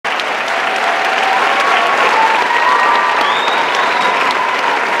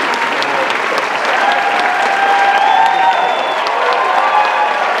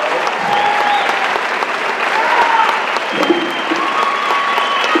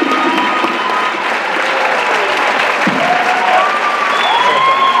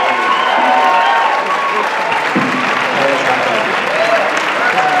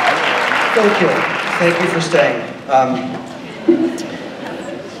Thank you. Thank you for staying.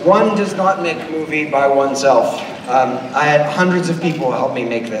 One does not make a movie by oneself. I had hundreds of people help me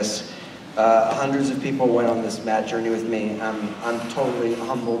make this. Hundreds of people went on this mad journey with me. I'm totally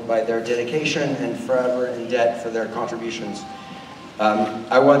humbled by their dedication and forever in debt for their contributions.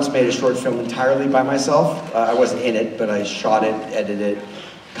 I once made a short film entirely by myself. I wasn't in it, but I shot it, edited it,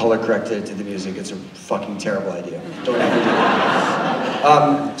 color corrected it to the music. It's a fucking terrible idea. Don't ever do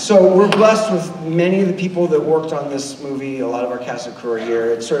that. So we're blessed with many of the people that worked on this movie. A lot of our cast and crew are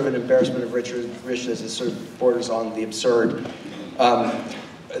here. It's sort of an embarrassment of riches. It sort of borders on the absurd.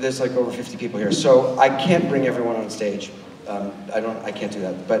 There's like over 50 people here, so I can't bring everyone on stage. I can't do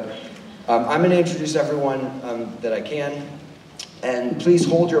that. But I'm going to introduce everyone that I can, and please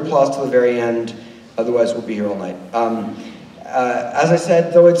hold your applause to the very end. Otherwise, we'll be here all night. As I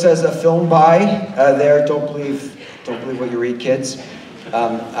said, though it says a film by there, don't believe what you read, kids.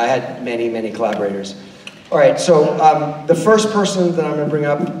 I had many collaborators. All right, so the first person that I'm going to bring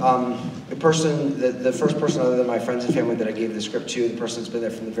up, the first person other than my friends and family that I gave the script to, the person that's been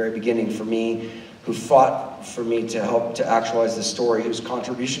there from the very beginning for me, who fought for me to help to actualize this story, whose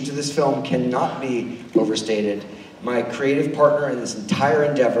contribution to this film cannot be overstated. My creative partner in this entire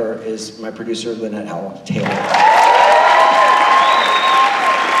endeavor is my producer, Lynette Howell Taylor.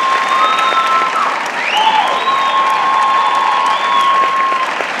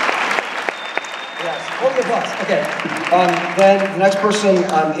 Okay, then the next person,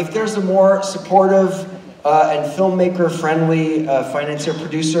 if there's a more supportive and filmmaker-friendly financier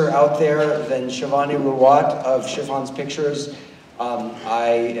producer out there than Shivani Rawat of Shivhan's Pictures,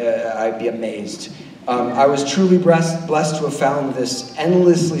 I'd be amazed. I was truly blessed to have found this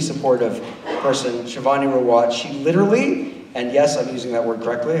endlessly supportive person, Shivani Rawat. She literally, and yes, I'm using that word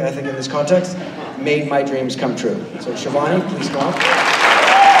correctly, I think in this context, made my dreams come true. So Shivani, please come up.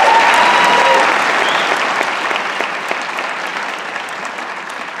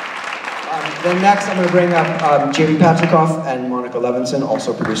 Then next, I'm going to bring up Jamie Patrikoff and Monica Levinson,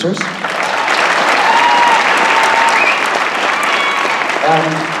 also producers.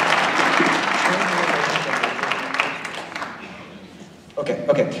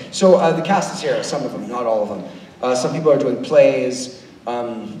 Okay. So the cast is here, some of them, not all of them. Some people are doing plays.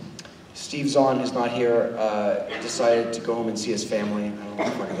 Steve Zahn, who's not here, decided to go home and see his family. I don't know what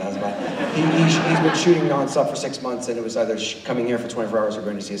the fuck that's about. He's been shooting nonstop for 6 months, and it was either coming here for 24 hours or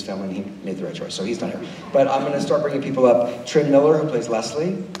going to see his family, and he made the right choice, so he's not here. But I'm going to start bringing people up. Trin Miller, who plays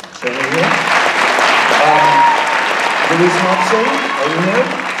Leslie. Trin, are you here? Louise Hobson, are you here?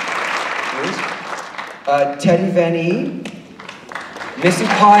 Louise? Teddy Van E. Missy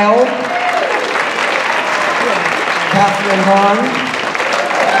Pyle. Catherine Hahn.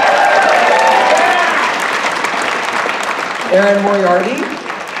 Erin Moriarty.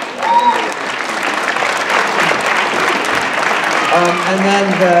 And then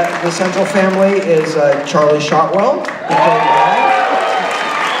the central family is Charlie Shotwell, who played Ryan.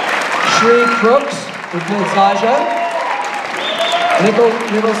 Shree Crooks, who played Zaja.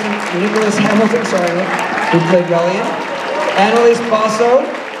 Nicholas Hamilton, who played Relian. Annalise Basso,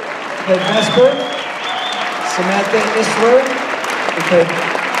 who played Vesper. Samantha Isler, who played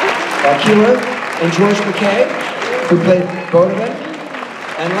Keeler. And George MacKay, who played Bodovin.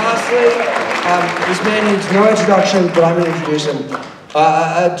 And lastly, this man needs no introduction, but I'm going to introduce him.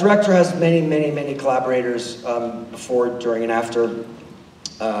 A director has many collaborators before, during, and after.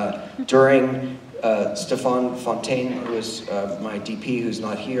 During, Stéphane Fontaine, who is my DP, who's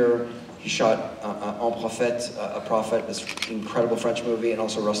not here. He shot Un Prophète, A Prophet, this incredible French movie, and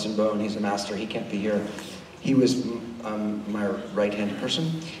also Rust and Bone. He's a master, he can't be here. He was my right-hand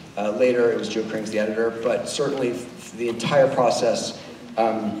person. Later, it was Joe Krings, the editor, but certainly the entire process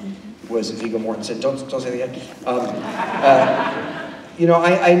was Viggo Mortensen. Don't say that yet. You know,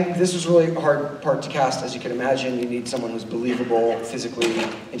 this was really a hard part to cast, as you can imagine. You need someone who's believable, physically,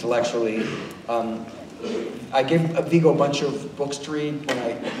 intellectually. I gave Viggo a bunch of books to read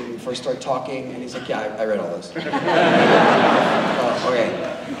when we first started talking, and he's like, yeah, I read all those. Okay.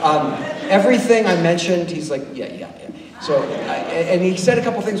 Everything I mentioned, he's like, yeah. So, and he said a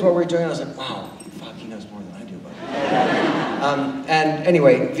couple things while we were doing it, I was like, wow, fuck, he knows more than I do about it. And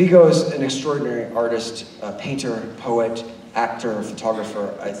anyway, Viggo is an extraordinary artist, painter, poet, actor,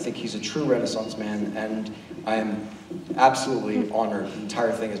 photographer. I think he's a true Renaissance man, and I am absolutely honored. The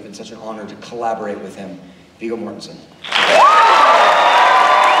entire thing has been such an honor to collaborate with him. Viggo Mortensen.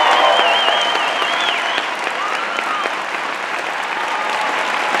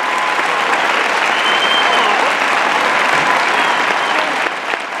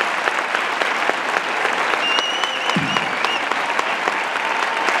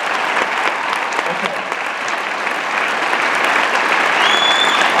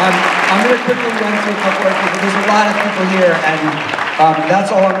 I'm going to quickly run through a couple of people. There's a lot of people here, and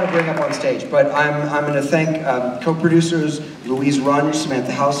that's all I'm going to bring up on stage. But I'm going to thank co-producers Louise Runge,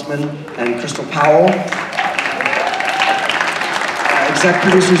 Samantha Hausman, and Crystal Powell. Exec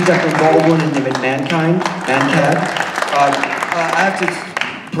producers Declan Baldwin and David Mancad. I have to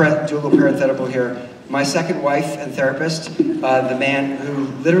do a little parenthetical here. My second wife and therapist, the man who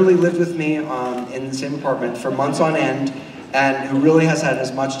literally lived with me in the same apartment for months on end, and who really has had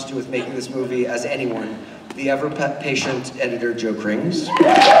as much to do with making this movie as anyone, the ever-patient editor, Joe Krings.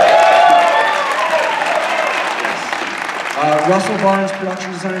 Russell Barnes,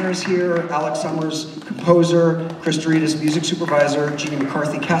 production designer, is here. Alex Summers, composer. Chris Doritas, music supervisor. Jeannie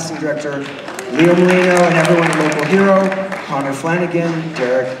McCarthy, casting director. Leo Moreno and everyone at Local Hero. Connor Flanagan,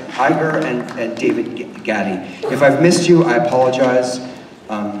 Derek Iger, and David Gaddy. If I've missed you, I apologize.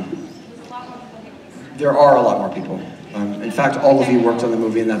 There are a lot more people. In fact, all of you worked on the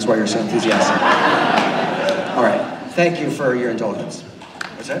movie, and that's why you're so enthusiastic. All right, thank you for your indulgence.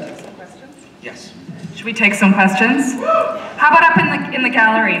 What's that? Questions? Yes. Should we take some questions? How about up in the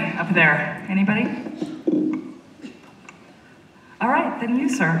gallery up there? Anybody? All right, then you,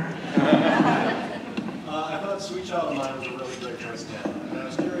 sir. I thought Sweet Child of Mine was a really great choice, Dan. And I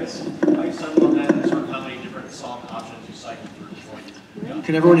was curious how you settled on that and sort of how many different song options you cycled through before you.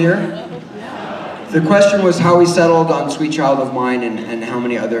 Can everyone hear? The question was how we settled on Sweet Child of Mine and how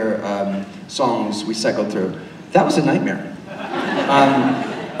many other songs we cycled through. That was a nightmare.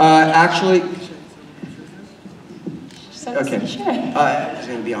 Actually, okay. I was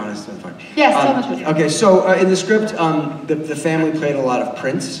going to be honest. That's fine. Yes, okay, so in the script, the family played a lot of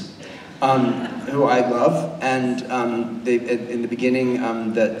Prince, who I love, and in the beginning,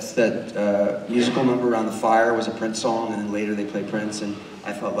 that musical number around the fire was a Prince song, and then later they played Prince, and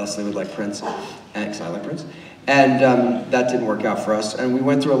I thought Leslie would like Prince, because I like Prince, and that didn't work out for us, and we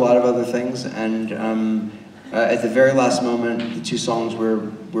went through a lot of other things, and at the very last moment, the two songs we're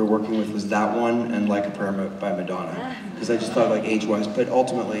working with was that one and Like a Prayer by Madonna, because I just thought like age-wise, but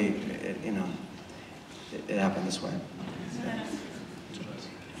ultimately, it happened this way.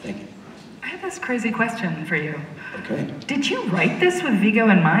 Thank you. I have this crazy question for you. Okay. Did you write this with Viggo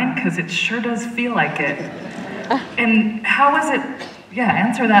in mind? Because it sure does feel like it. And how was it? Yeah,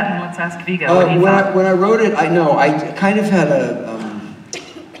 answer that and let's ask Viggo what he thought. When I wrote it, I kind of had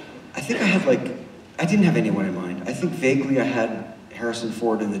I think I had I didn't have anyone in mind. I think vaguely I had Harrison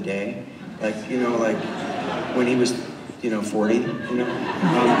Ford in the day. When he was, 40, no,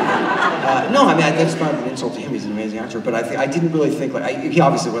 I mean, that's not an insult to him, he's an amazing actor, but I didn't really think, he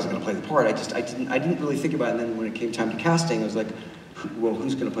obviously wasn't going to play the part, I didn't really think about it, and then when it came time to casting, I was like, well,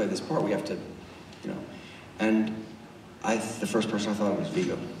 who's going to play this part? We have to, and the first person I thought was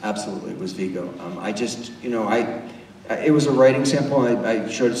Viggo, absolutely, it was Viggo. It was a writing sample, I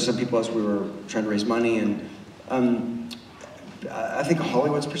showed it to some people as we were trying to raise money, and I think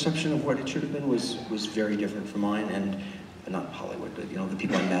Hollywood's perception of what it should have been was very different from mine, and not Hollywood, but the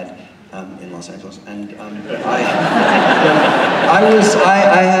people I met in Los Angeles, and for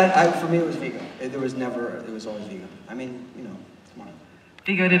me it was Viggo. It was always Viggo. I mean, come on.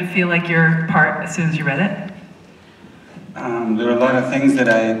 Viggo, did it feel like your part as soon as you read it? There were a lot of things that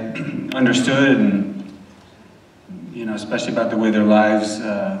I understood, and especially about the way their lives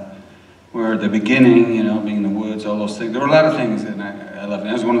were at the beginning, being in the woods, all those things. There were a lot of things that I loved.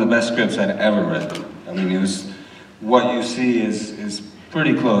 It was one of the best scripts I'd ever read. I mean, it was, what you see is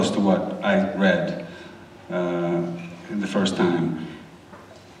pretty close to what I read the first time.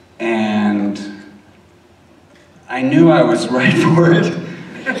 And I knew I was right for it,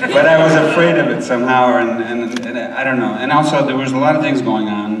 but I was afraid of it somehow, and I don't know. And also, there was a lot of things going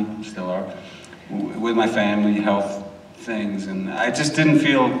on, still are, with my family, health things, and I just didn't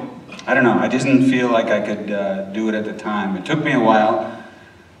feel, I don't know, I didn't feel like I could do it at the time. It took me a while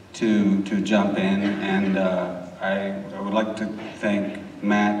to jump in, and I would like to thank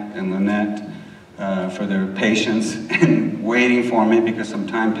Matt and Lynette for their patience in waiting for me, because some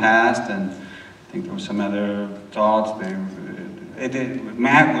time passed, and I think there were some other thoughts.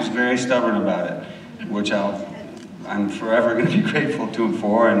 Matt was very stubborn about it, which I'm forever going to be grateful to him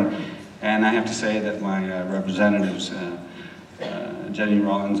for, and I have to say that my representatives, Jenny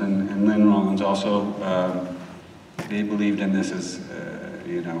Rollins and Lynn Rollins, also, they believed in this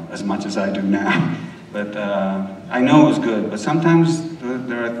as much as I do now. But I know it was good, but sometimes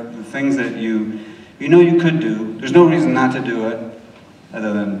there are the things that you could do. There's no reason not to do it,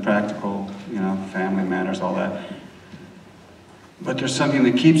 other than practical, family matters, all that. But there's something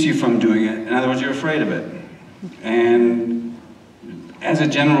that keeps you from doing it. In other words, you're afraid of it. And as a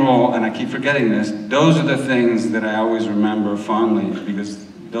general, and I keep forgetting this, those are the things that I always remember fondly, because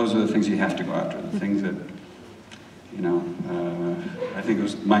those are the things you have to go after, the things that, you know, I think it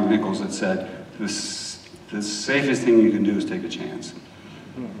was Mike Nichols that said, the safest thing you can do is take a chance,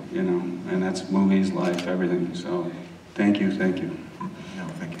 you know, and that's movies, life, everything. So thank you, thank you. No,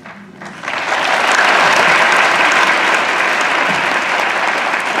 thank you.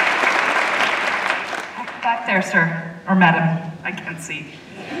 Back there, sir, or madam, I can't see.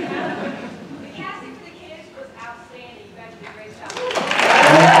 The casting for the kids was outstanding. You guys did a great job.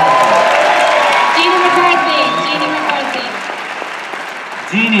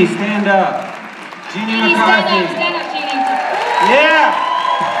 Jeannie, stand up. Jeannie Jeannie, McCarthy. stand up, Jeannie. Yeah!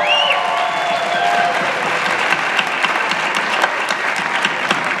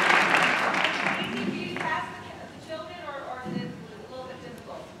 Do you cast the children, or is it a little bit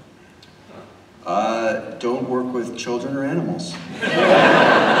difficult? Don't work with children or animals. We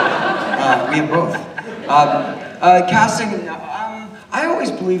have both. Casting, I always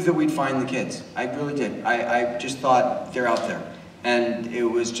believed that we'd find the kids. I really did. I just thought they're out there. And it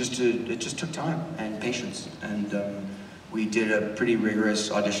just took time and patience. And we did a pretty rigorous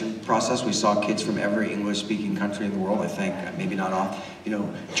audition process. We saw kids from every English-speaking country in the world, I think. Maybe not all. You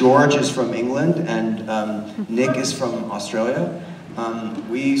know, George is from England, and Nick is from Australia.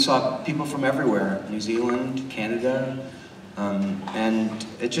 We saw people from everywhere, New Zealand, Canada, and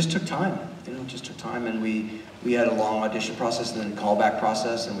it just took time. You know, it just took time, and we had a long audition process and then a callback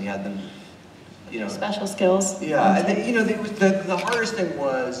process, and we had them, you know, special skills. Yeah, and you know, the hardest thing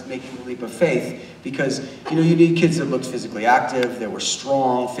was making the leap of faith, because you know, you need kids that looked physically active, that were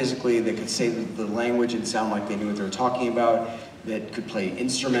strong physically, that could say the language and sound like they knew what they were talking about, that could play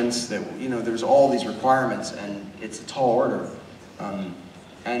instruments, that, you know, there's all these requirements, and it's a tall order.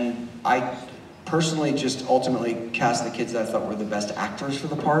 And I personally just ultimately cast the kids that I thought were the best actors for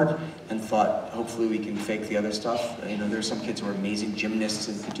the part, and thought hopefully we can fake the other stuff. You know, there's some kids who are amazing gymnasts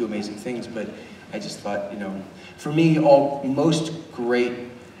and could do amazing things, but I just thought, you know, for me, most great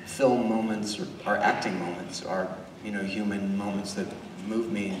film moments are acting moments, are, you know, human moments that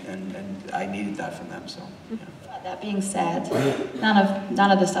move me, and I needed that from them. So. Yeah. That being said,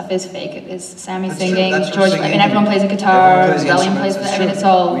 none of the stuff is fake. It is Sammy That's singing, true. George. I mean, everyone plays a guitar. Bellion plays. I mean, it's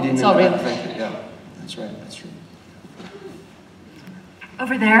all real. Yeah, that's right. That's true.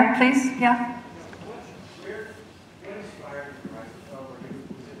 Over there, please, yeah.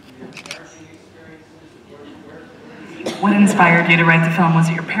 What inspired you to write the film? Was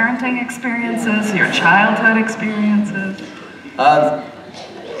it your parenting experiences, your childhood experiences?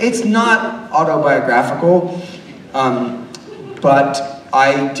 It's not autobiographical, but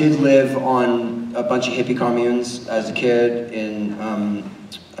I did live on a bunch of hippie communes as a kid in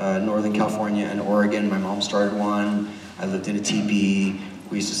Northern California and Oregon. My mom started one. I lived in a teepee.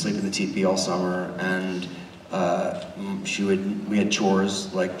 We used to sleep in the teepee all summer, and we had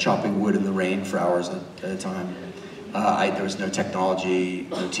chores like chopping wood in the rain for hours at a time. There was no technology,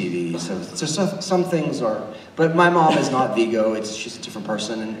 no TV, so some things are, but my mom is not Viggo, she's a different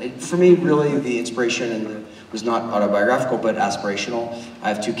person, and for me, really, the inspiration was not autobiographical, but aspirational. I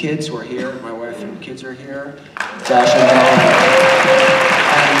have 2 kids who are here, my wife and kids are here, Dash and Mel,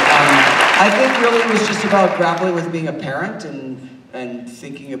 and I think really it was just about grappling with being a parent and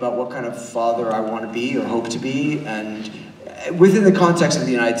thinking about what kind of father I want to be or hope to be, and within the context of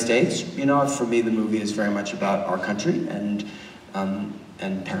the United States, you know, for me the movie is very much about our country and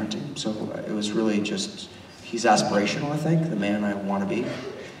parenting. So it was really just, he's aspirational, I think, the man I want to be.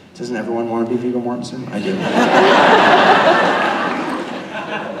 Doesn't everyone want to be Viggo Mortensen? I do.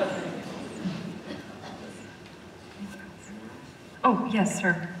 Oh, yes,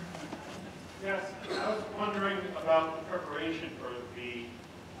 sir. Yes, I was wondering about the preparation for the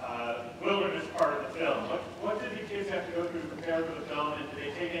wilderness part of the film. What did the kids have to go through to prepare for the film, and did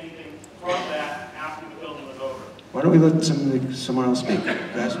they take anything from that after the film was over? Why don't we let someone else speak?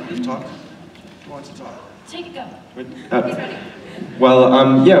 Guys, you've talked? Who wants to talk? Take it, go. He's ready.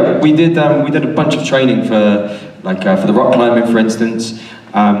 Well, yeah, we did a bunch of training for the rock climbing, for instance,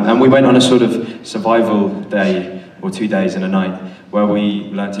 and we went on a sort of survival day or 2 days and a night where we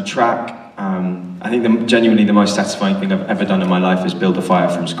learned to track. I think genuinely the most satisfying thing I've ever done in my life is build a fire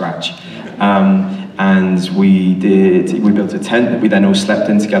from scratch. And we built a tent that we then all slept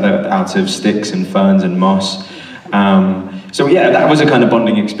in together out of sticks and ferns and moss. So yeah, that was a kind of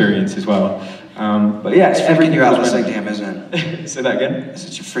bonding experience as well. But yeah, it's freaking you out listening to him, isn't it? Say that again? It's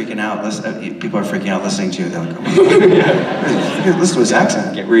such a freaking out. People are freaking out listening to you. They're like, oh, listen to his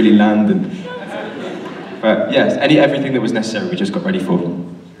accent. Get really land and. But yeah, everything that was necessary, we just got ready for.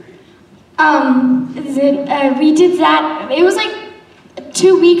 We did that. It was like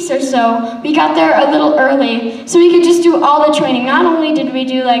 2 weeks or so, we got there a little early so we could just do all the training. Not only did we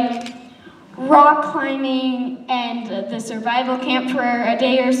do like rock climbing and the survival camp for a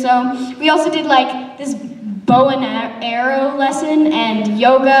day or so, we also did like this bow and arrow lesson and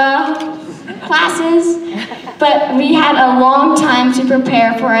yoga classes, but we had a long time to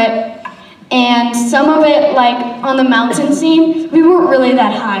prepare for it. And some of it, like on the mountain scene, we weren't really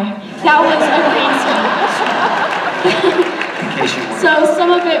that high. That was a green scene. So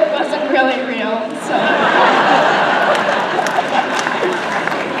some of it wasn't really real. So.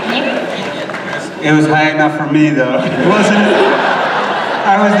 It was high enough for me though. It wasn't.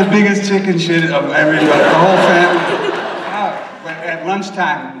 I was the biggest chicken shit of everybody, the whole family. But at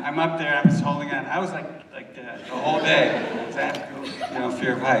lunchtime, I'm up there, I was holding on. I was like that the whole day.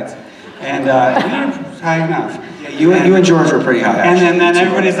 Fear of heights. And high enough. Yeah, you and George were pretty high. Actually. And then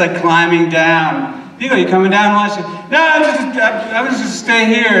everybody's like climbing down. Viggo, you coming down watching? No, I was just stay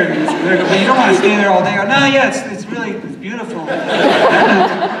here. And but you don't want to stay there all day. No, yeah, it's beautiful.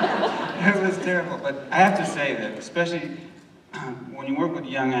 It was terrible. But I have to say that, especially when you work with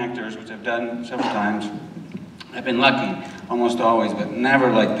young actors, which I've done several times, I've been lucky almost always, but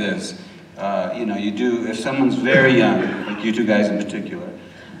never like this. You do, if someone's very young, like you two guys in particular,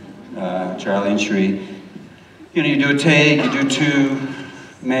 Charlie and Sheree, you do a take, you do two,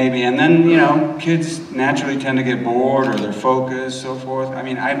 maybe, and then, kids naturally tend to get bored or their focus, so forth. I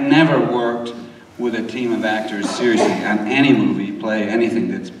mean, I've never worked with a team of actors, seriously, on any movie, play, anything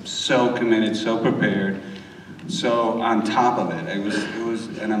that's so committed, so prepared, so on top of it. It was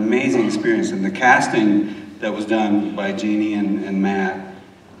an amazing experience, and the casting that was done by Jeannie and Matt,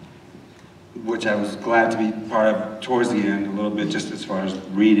 which I was glad to be part of towards the end, a little bit just as far as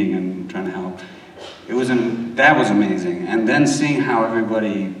reading and trying to help. That was amazing. And then seeing how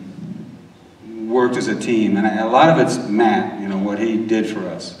everybody worked as a team, and a lot of it's Matt, what he did for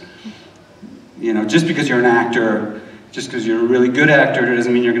us. Just because you're an actor, just because you're a really good actor,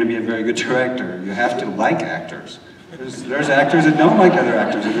 doesn't mean you're going to be a very good director. You have to like actors. There's actors that don't like other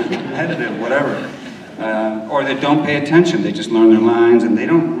actors, and they're competitive, whatever. Or they don't pay attention, they just learn their lines, and they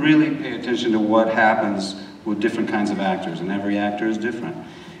don't really pay attention to what happens with different kinds of actors, and every actor is different.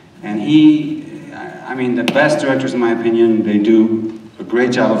 And the best directors, in my opinion, they do a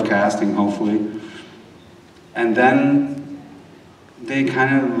great job of casting, hopefully, and then they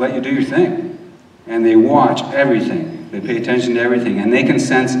kind of let you do your thing, and they watch everything, they pay attention to everything, and they can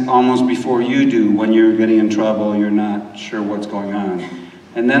sense almost before you do when you're getting in trouble, you're not sure what's going on.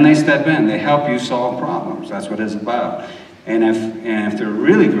 And then they step in, they help you solve problems. That's what it's about. And if they're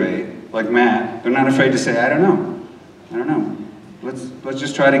really great, like Matt, they're not afraid to say, I don't know. Let's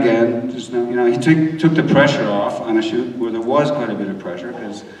just try it again. He took the pressure off on a shoot where there was quite a bit of pressure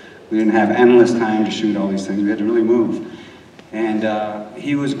because we didn't have endless time to shoot all these things. We had to really move. And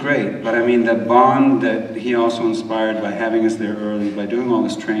he was great. But the bond that he also inspired by having us there early, by doing all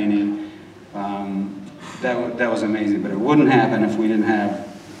this training, that was amazing, but it wouldn't happen if we didn't have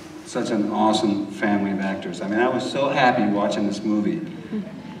such an awesome family of actors. I was so happy watching this movie.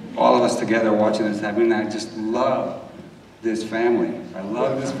 All of us together watching this. I just love this family. I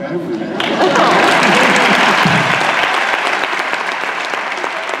love this family.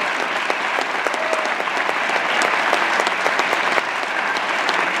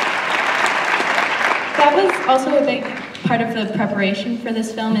 That was also a big part of the preparation for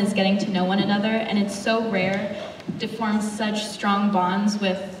this film, is getting to know one another, and it's so rare to form such strong bonds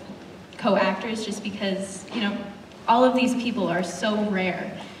with co-actors just because, all of these people are so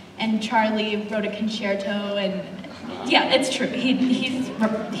rare. And Charlie wrote a concerto, and yeah, it's true,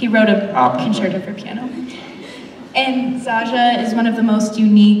 he wrote a concerto for piano. And Zaja is one of the most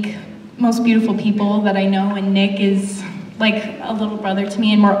unique, most beautiful people that I know, and Nick is like a little brother to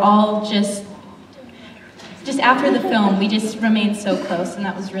me, and we're all just after the film, we just remained so close, and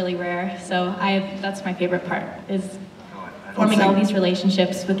that was really rare. So that's my favorite part, is forming all these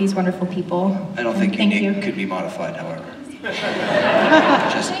relationships with these wonderful people. I don't think unique could be modified, however.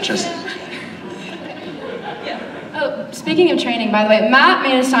 just. Oh, speaking of training, by the way, Matt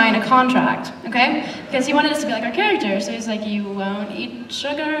made us sign a contract, okay? Because he wanted us to be like our characters. So he's like, you won't eat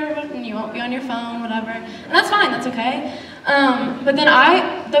sugar, and you won't be on your phone, whatever. And that's fine, that's okay. But then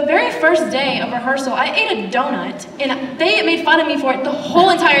the very first day of rehearsal, I ate a donut, and they made fun of me for it the whole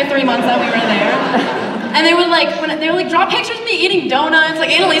entire 3 months that we were there. And they would draw pictures of me eating donuts.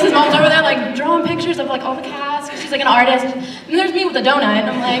 Like Annalise's mom's over there, like drawing pictures of like all the cast, 'cause she's like an artist. And there's me with a donut, and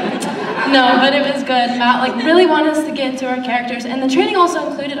I'm like, no, but it was good. Matt really wanted us to get into our characters, and the training also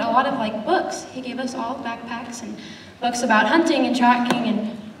included a lot of books. He gave us all backpacks and books about hunting and tracking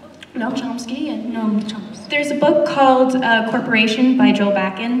and Noam Chomsky and Noam Chomsky. There's a book called Corporation by Joel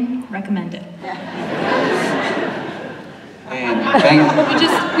Bakken. Recommend it.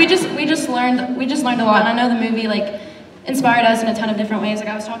 And we just learned a lot, and I know the movie like inspired us in a ton of different ways. Like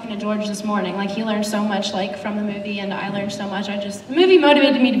I was talking to George this morning, like he learned so much like from the movie, and I learned so much. The movie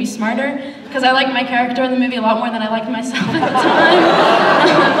motivated me to be smarter because I liked my character in the movie a lot more than I liked myself at the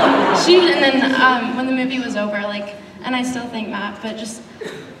time. When the movie was over, like, and I still think Matt, but just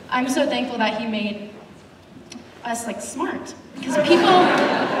I'm so thankful that he made us like smart. Because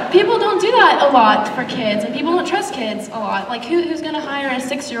people don't do that a lot for kids, and people don't trust kids a lot. Like, who's gonna hire a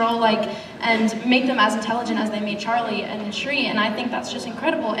 6-year-old, like, and make them as intelligent as they made Charlie and Shree? And I think that's just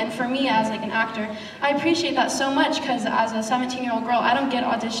incredible. And for me, as like an actor, I appreciate that so much, because as a 17-year-old girl, I don't get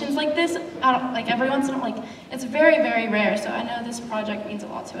auditions like this. Like every once in a while, like, it's very, very rare. So I know this project means a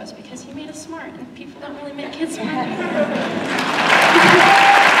lot to us because he made us smart, and people don't really make kids smart.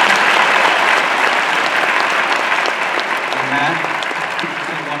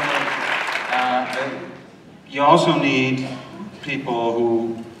 You also need people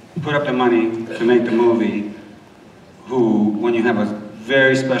who put up the money to make the movie, who, when you have a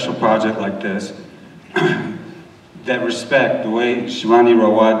very special project like this, that respect the way Shivani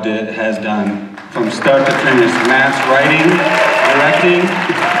Rawat has done from start to finish. Matt's writing, directing,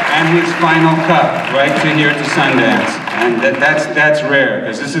 and his final cut, right to here to Sundance. And that's rare,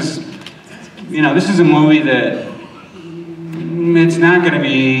 because this is, you know, this is a movie that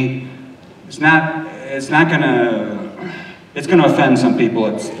it's gonna offend some people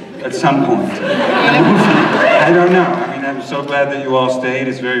at some point. I don't know. I mean, I'm so glad that you all stayed.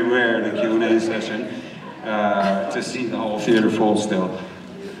 It's very rare in a Q&A session to see the whole theater full still.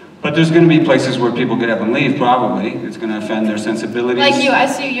 But there's gonna be places where people get up and leave, probably. It's gonna offend their sensibilities. Like you, I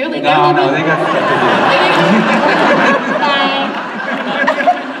see you're leaving. No, they got stuff to do. Bye.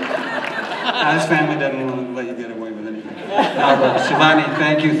 This family doesn't want to let you get away with anything. No, but Shivani,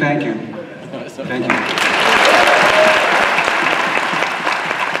 thank you. Thank you.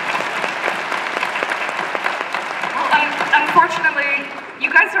 Unfortunately, you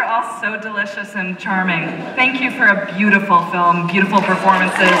guys are all so delicious and charming. Thank you for a beautiful film, beautiful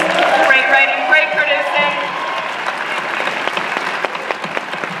performances, great writing, great producing.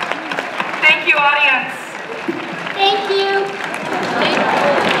 Thank you, audience. Thank you.